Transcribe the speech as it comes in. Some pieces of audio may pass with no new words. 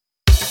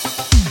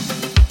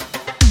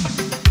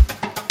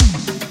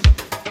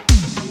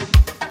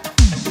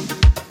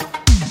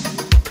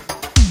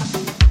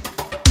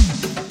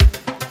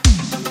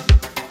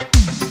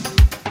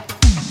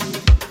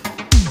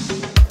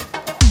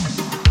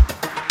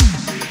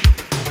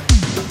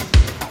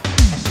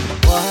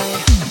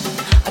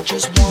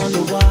just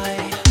wonder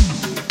why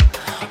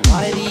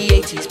the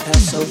 80s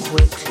pass so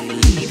quickly,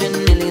 leaving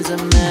millions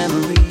of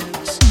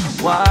memories.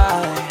 Why?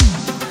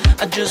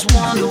 I just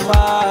wonder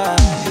why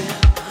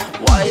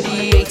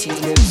the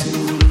 80s lives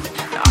in me.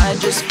 I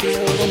just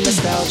feel the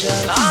nostalgia.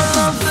 I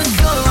love the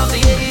color of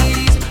the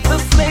 80s, the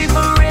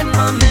flavor in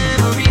my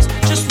memories.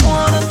 Just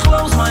wanna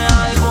close my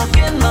eyes, walk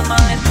in my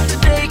mind.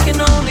 Today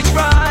can only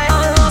try.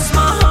 I lost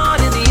my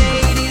heart in the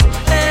 80s,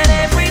 and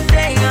every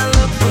day I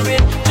look for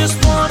it.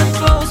 Just wanna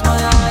close my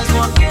eyes,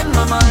 walk in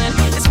my mind.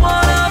 It's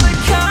one of a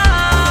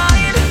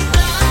kind.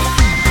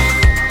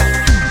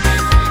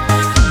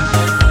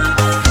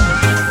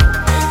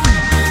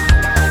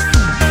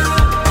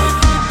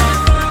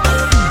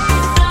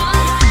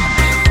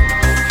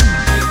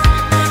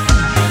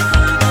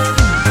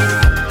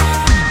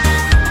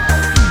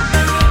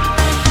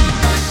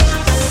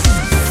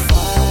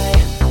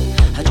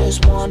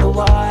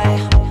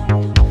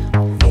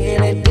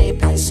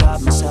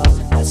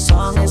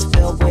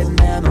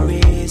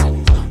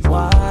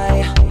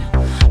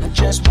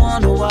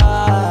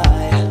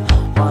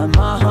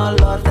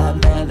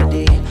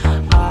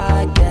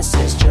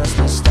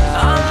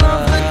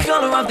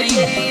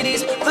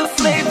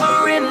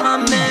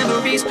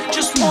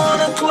 Just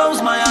wanna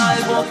close my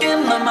eyes, walk in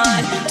my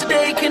mind.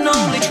 Today can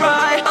only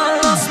try. I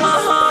lost my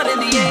heart